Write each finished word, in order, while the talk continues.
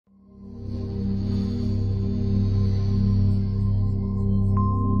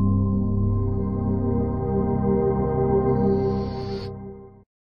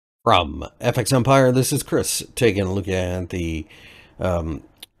From FXEmpire, this is Chris taking a look at the um,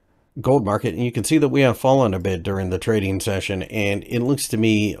 gold market, and you can see that we have fallen a bit during the trading session, and it looks to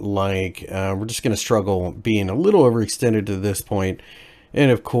me like we're just going to struggle being a little overextended to this point. And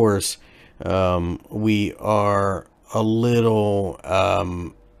of course, we are a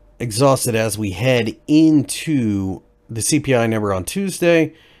little exhausted as we head into the CPI number on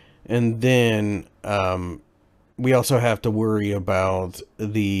Tuesday, and then we also have to worry about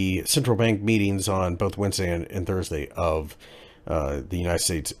the central bank meetings on both Wednesday and Thursday of the United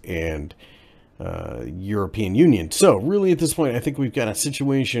States and European Union. So really at this point, I think we've got a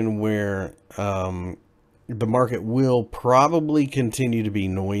situation where the market will probably continue to be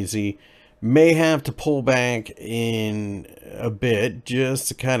noisy, may have to pull back in a bit just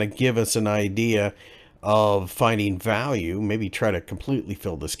to kind of give us an idea of finding value, maybe try to completely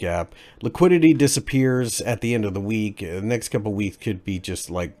fill this gap. Liquidity disappears at the end of the week. The next couple of weeks could be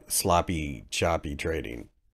just like sloppy, choppy trading.